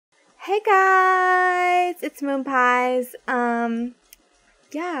Hey guys, it's Moon Pies.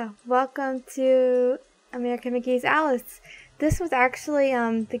 Yeah, welcome to American McGee's Alice. This was actually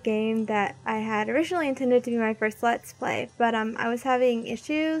the game that I had originally intended to be my first Let's Play, but I was having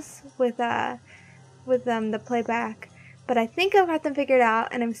issues with the playback. But I think I've got them figured out,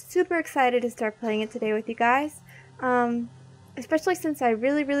 and I'm super excited to start playing it today with you guys. Especially since I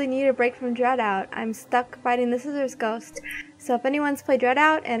really need a break from Dread Out. I'm stuck fighting the Scissors Ghost. So if anyone's played Dread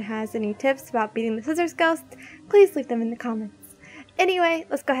Out and has any tips about beating the Scissors Ghost, please leave them in the comments. Anyway,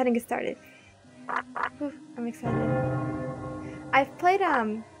 let's go ahead and get started. Ooh, I'm excited. I've played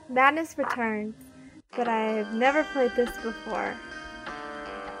Madness Returns, but I've never played this before.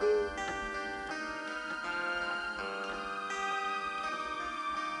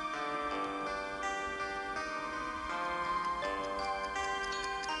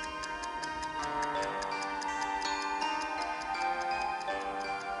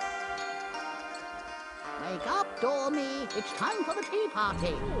 Wake up, Dormy. It's time for the tea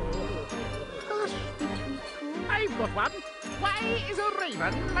party. Hush, I've got one. Why is a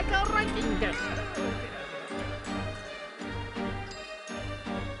raven like a writing desk?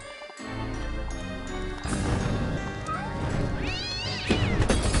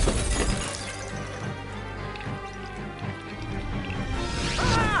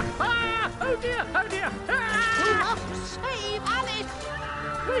 Oh dear, oh dear. you must save Alice.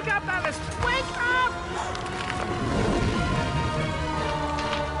 Wake up, Alice, wake up!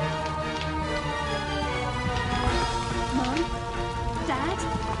 Mom? Dad?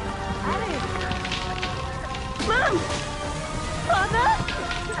 Alice? Mom! Father?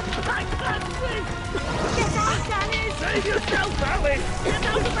 I can't see! Get out, Alice! Save yourself, Alice! Get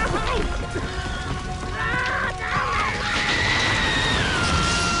out of the house!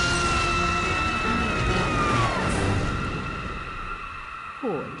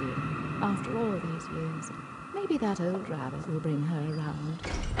 Poor dear. After all these years, maybe that old rabbit will bring her around.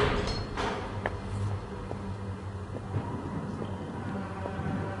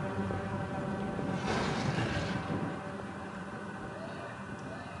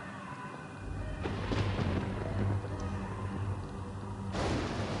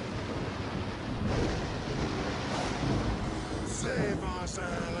 Save us,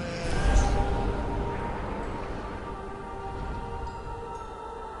 Alice!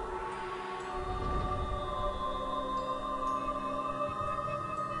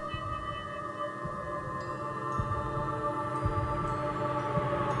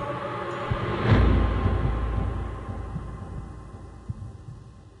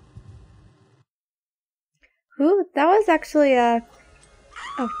 Ooh, that was actually a...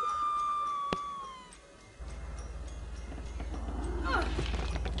 Oh.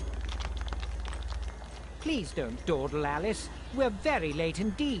 Please don't dawdle, Alice. We're very late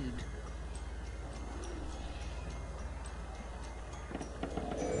indeed.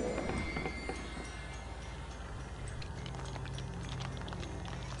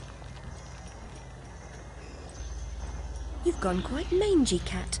 You've gone quite mangy,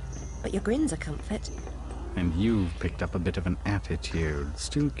 Cat, but your grin's a comfort. And you've picked up a bit of an attitude,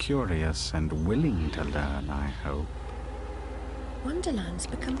 still curious and willing to learn, I hope. Wonderland's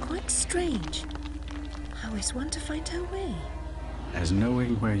become quite strange. How is one to find her way? As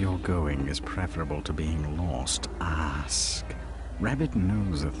knowing where you're going is preferable to being lost, ask. Rabbit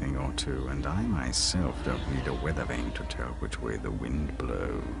knows a thing or two, and I myself don't need a weather vane to tell which way the wind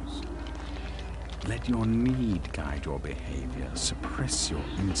blows. Let your need guide your behavior. Suppress your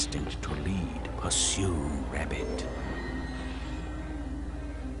instinct to lead. Pursue, Rabbit.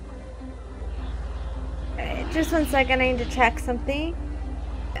 Alright, just 1 second, I need to check something.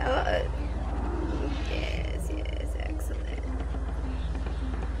 Yes, excellent.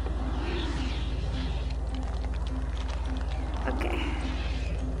 Okay.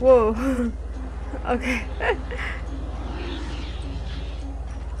 Whoa. Okay.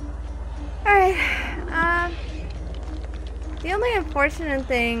 Alright, the only unfortunate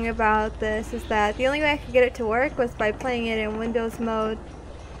thing about this is that the only way I could get it to work was by playing it in Windows mode.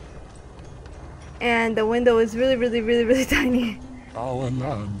 And the window is really tiny. Our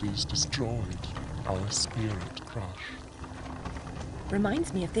land is destroyed. Our spirit crushed.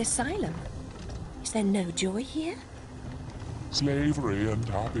 Reminds me of the asylum. Is there no joy here? Slavery and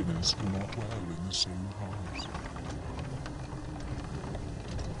happiness do not dwell in the same house.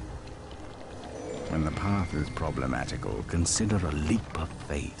 When the path is problematical, consider a leap of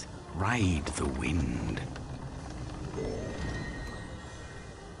faith. Ride the wind.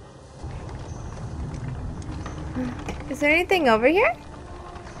 Is there anything over here?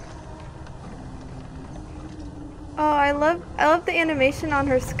 Oh, I love the animation on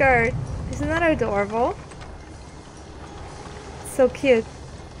her skirt. Isn't that adorable? So cute.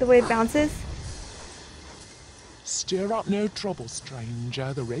 The way it bounces. Stir up no trouble,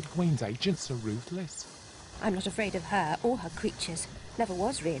 stranger. The Red Queen's agents are ruthless. I'm not afraid of her or her creatures. Never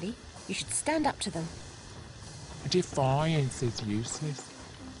was, really. You should stand up to them. Defiance is useless.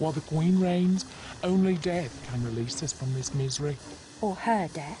 While the Queen reigns, only death can release us from this misery. Or her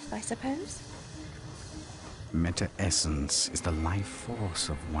death, I suppose. Meta-essence is the life force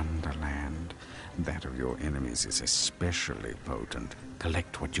of Wonderland. That of your enemies is especially potent.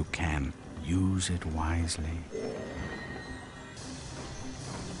 Collect what you can. Use it wisely.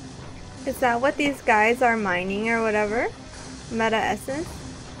 Is that what these guys are mining or whatever? Meta essence?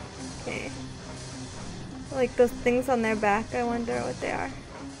 Okay. Like those things on their back, I wonder what they are.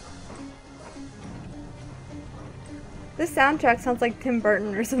 This soundtrack sounds like Tim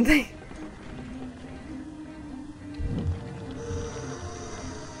Burton or something.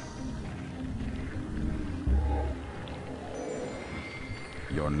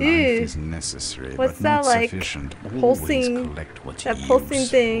 Your knife Ew. is necessary, What's but that, not like, sufficient. pulsing- Always collect what That you pulsing use.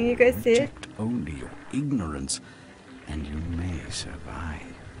 thing, you guys see it? Reject only your ignorance, and you may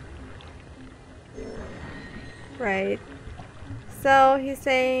survive. Right. So he's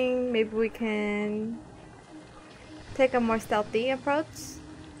saying maybe we can take a more stealthy approach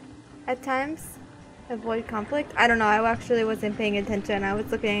at times. Avoid conflict. I don't know, I actually wasn't paying attention. I was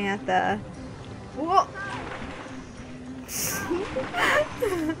looking at the... Whoa!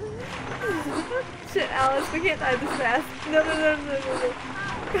 Shit, Alice, we can't die this fast. No.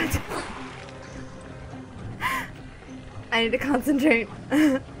 God. I need to concentrate.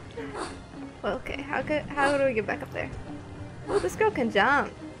 Well, okay, how do we get back up there? Oh, this girl can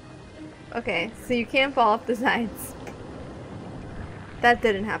jump. Okay, so you can't fall off the sides. That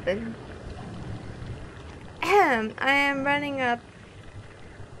didn't happen. Ahem, I am running up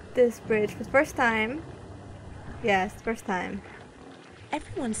this bridge for the first time. Yes, first time.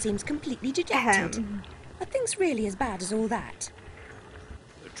 Everyone seems completely dejected. Ahem. Are things really as bad as all that?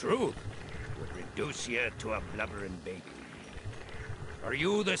 The truth would reduce you to a blubbering baby. Are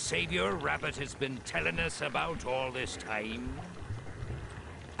you the savior Rabbit has been telling us about all this time?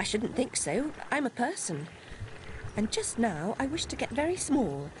 I shouldn't think so. I'm a person. And just now, I wish to get very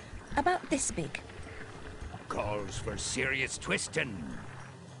small. About this big. Calls for serious twisting.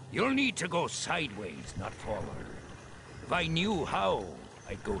 You'll need to go sideways, not forward. If I knew how,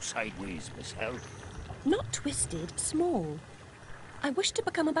 I'd go sideways myself. Not twisted, small. I wish to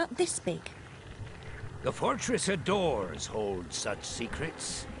become about this big. The fortress of doors holds such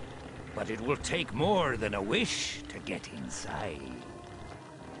secrets, but it will take more than a wish to get inside.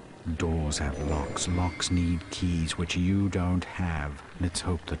 Doors have locks. Locks need keys, which you don't have. Let's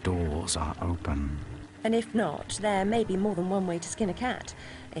hope the doors are open. And if not, there may be more than one way to skin a cat,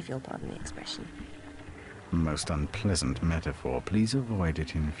 if you'll pardon the expression. Most unpleasant metaphor. Please avoid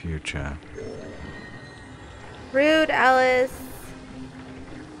it in future. Rude, Alice.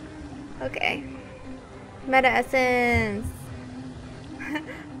 Okay. Meta essence.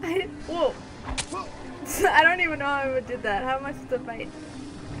 Whoa. I don't even know how I would do that. How much to fight?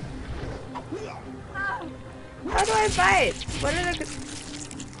 How do I fight? What are the...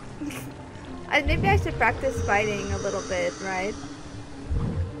 maybe I should practice fighting a little bit, right?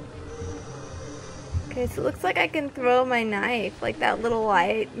 Okay, so it looks like I can throw my knife, like that little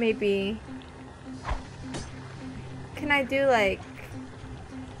light, maybe. Can I do like...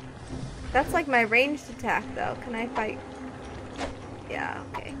 That's like my ranged attack though. Can I fight? Yeah,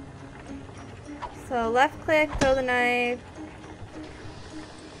 okay. So left click, throw the knife.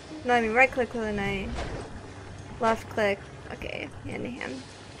 No, I mean right click, throw the knife. Left click. Okay, hand to hand.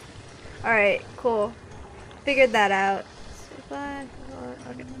 Alright, cool. Figured that out.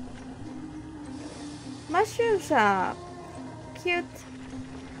 Okay. Mushroom shop. Cute.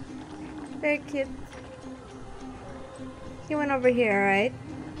 Very cute. He went over here, right?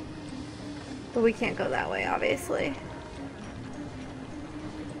 But we can't go that way, obviously.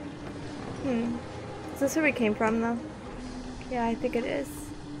 Is this where we came from, though? Yeah, I think it is.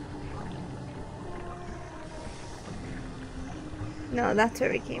 No, that's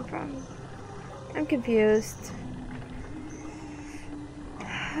where we came from. I'm confused.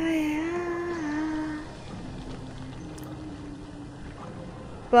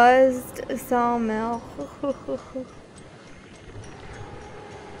 Buzzed sawmill.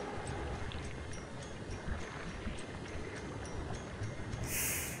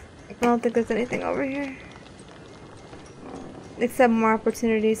 I don't think there's anything over here. Except more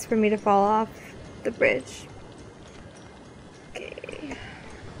opportunities for me to fall off the bridge. Okay.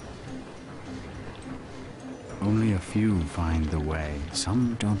 Only a few find the way.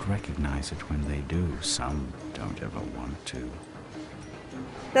 Some don't recognize it when they do. Some don't ever want to.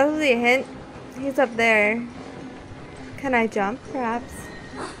 That was a hint. He's up there. Can I jump, perhaps?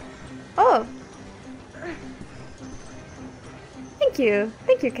 Oh! Thank you.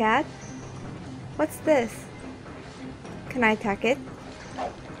 Thank you, cat. What's this? Can I attack it?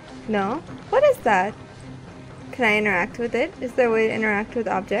 No? What is that? Can I interact with it? Is there a way to interact with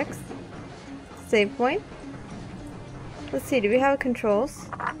objects? Save point? Let's see, do we have controls?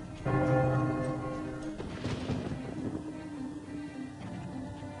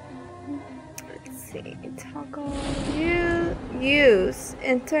 Let's see, toggle, use,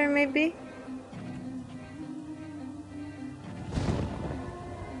 enter maybe?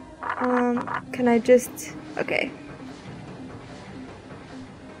 Can I just, okay.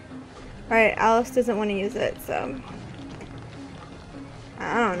 Alright, Alice doesn't want to use it, so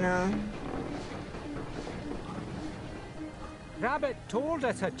I don't know. Rabbit told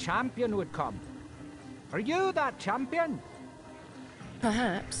us a champion would come. Are you that champion?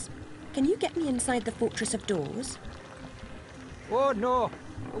 Perhaps. Can you get me inside the Fortress of Doors? Oh no,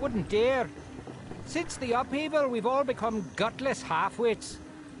 I wouldn't dare. Since the upheaval, we've all become gutless half-wits.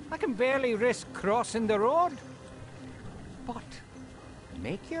 I can barely risk crossing the road. But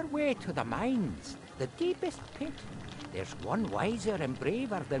make your way to the mines, the deepest pit. There's one wiser and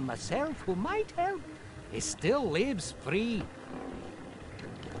braver than myself who might help. He still lives free.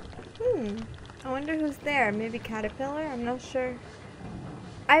 I wonder who's there. Maybe Caterpillar? I'm not sure.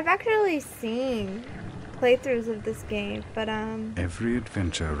 I've actually seen playthroughs of this game, but Every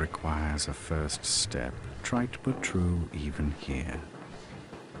adventure requires a first step. Trite but true even here.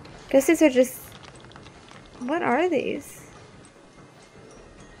 guess these are just... What are these?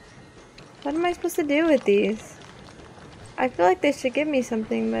 What am I supposed to do with these? I feel like they should give me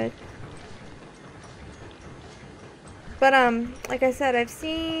something, but... like I said, I've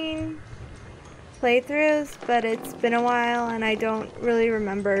seen playthroughs, but it's been a while and I don't really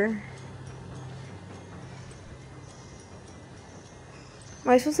remember.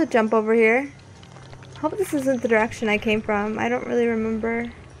 Am I supposed to jump over here? Hope this isn't the direction I came from. I don't really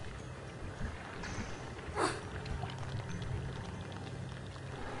remember.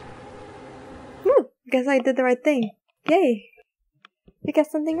 Whew, guess I did the right thing. Yay! We got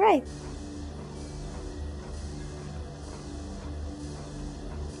something right.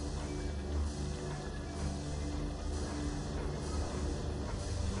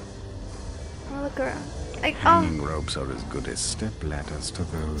 I'll look around. Hanging ropes are as good as step ladders to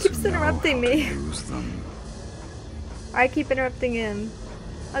those Keeps who know interrupting how me. to use them. I keep interrupting him.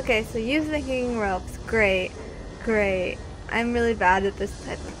 Okay, so use the hanging ropes. Great. Great. I'm really bad at this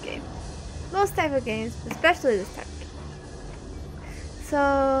type of game. Most type of games, especially this type of game.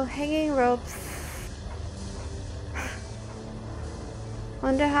 So, hanging ropes.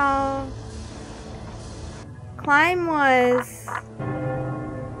 Wonder how... Climb was...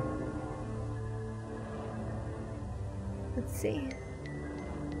 Let's see.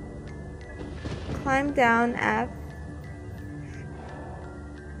 Climb down, F.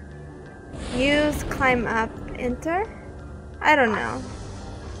 Use climb up, enter? I don't know.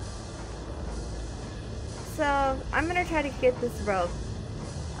 So, I'm gonna try to get this rope.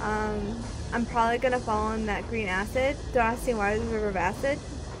 I'm probably gonna fall in that green acid. Don't ask me why there's a river of acid.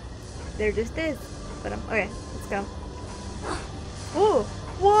 There just is. But okay, let's go. Ooh!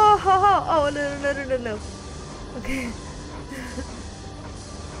 Whoa! Ho, ho. Oh, no. Okay.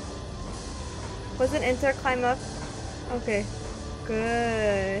 Wasn't enter climb up? Okay.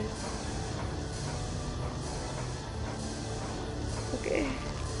 Good. Okay.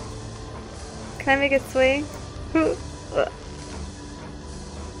 Can I make it swing?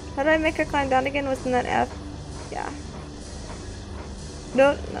 How do I make her climb down again? Wasn't that F? Yeah.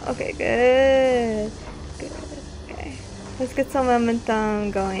 No. Okay, good. Good. Okay. Let's get some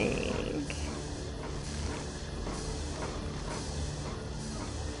momentum going.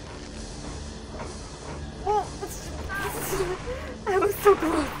 Oh, I was so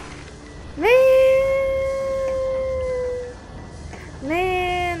close.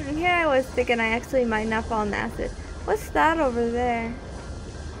 Man, and here I was thinking I actually might not fall in the acid. What's that over there?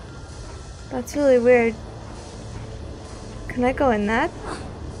 That's really weird. Can I go in that?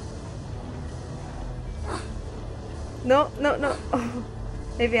 No. Oh,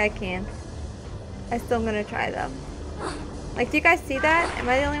 maybe I can. I still am gonna try though. Like, do you guys see that? Am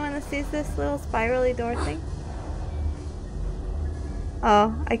I the only one that sees this little spirally door thing?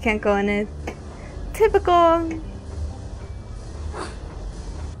 Oh, I can't go in it. Typical.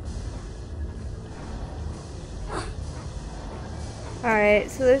 Alright,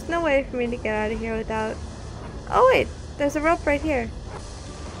 so there's no way for me to get out of here without Oh wait, there's a rope right here.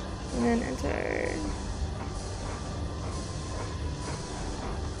 And then enter.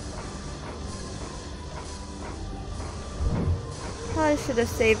 Probably should have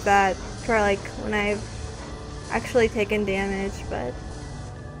saved that for like when I've actually taken damage, but...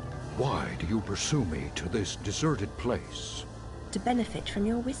 Why do you pursue me to this deserted place? To benefit from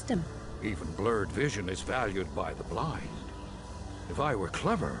your wisdom. Even blurred vision is valued by the blind. If I were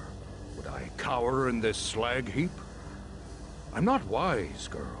clever, would I cower in this slag heap? I'm not wise,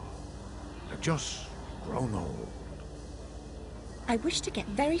 girl. I've just grown old. I wish to get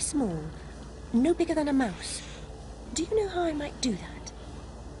very small, no bigger than a mouse. Do you know how I might do that?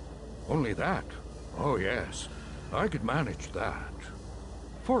 Only that? Oh yes, I could manage that.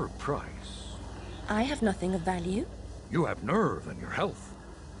 For a price. I have nothing of value. You have nerve and your health.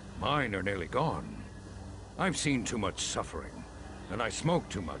 Mine are nearly gone. I've seen too much suffering, and I smoke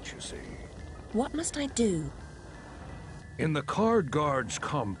too much, you see. What must I do? In the Card Guard's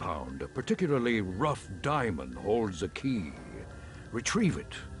compound, a particularly rough diamond holds a key. Retrieve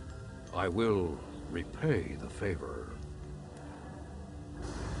it. I will repay the favor.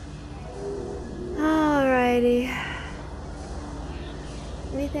 Alrighty.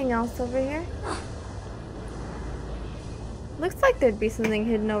 Anything else over here? Looks like there'd be something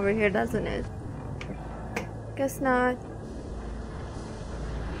hidden over here, doesn't it? Guess not.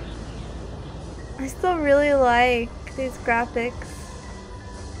 I still really like these graphics.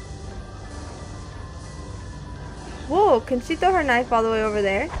 Whoa, can she throw her knife all the way over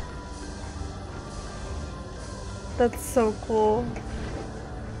there? That's so cool.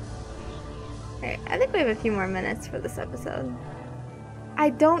 Alright, I think we have a few more minutes for this episode. I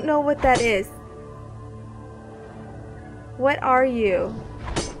don't know what that is. What are you?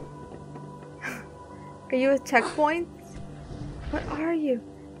 Are you a checkpoint? What are you?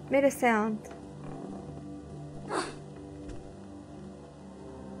 Made a sound.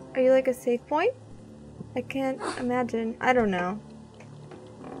 Are you like a safe point? I can't imagine. I don't know.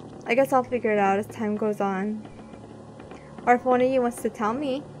 I guess I'll figure it out as time goes on. Or if one of you wants to tell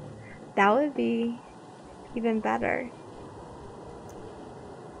me, that would be even better.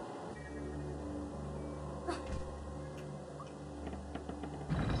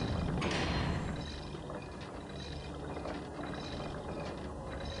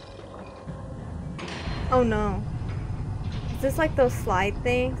 Oh no. Is this like those slide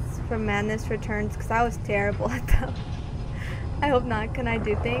things from Madness Returns? Because I was terrible at them. I hope not. Can I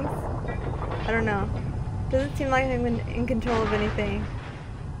do things? I don't know. Doesn't seem like I'm in control of anything.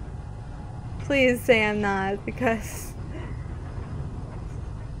 Please say I'm not, because...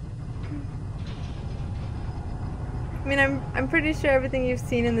 I mean, I'm pretty sure everything you've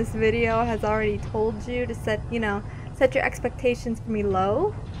seen in this video has already told you to set, you know, set your expectations for me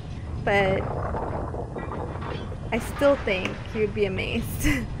low. But... I still think you'd be amazed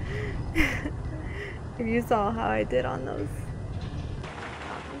if you saw how I did on those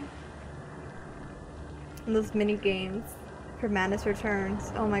mini games for Madness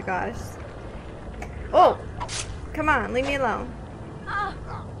Returns. Oh my gosh. Oh! Come on, leave me alone.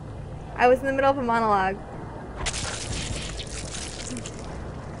 I was in the middle of a monologue.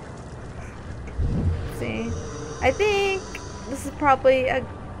 Let's see. I think this is probably a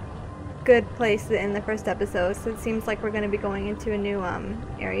good place to end the first episode, so it seems like we're going to be going into a new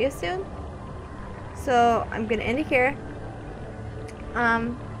area soon. So I'm going to end it here.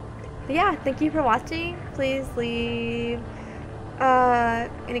 But yeah, thank you for watching. Please leave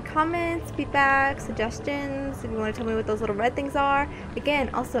any comments, feedback, suggestions, if you want to tell me what those little red things are. Again,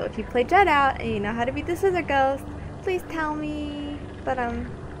 also, if you play Dread Out and you know how to beat the Scissor Ghost, please tell me. But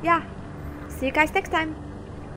yeah, see you guys next time.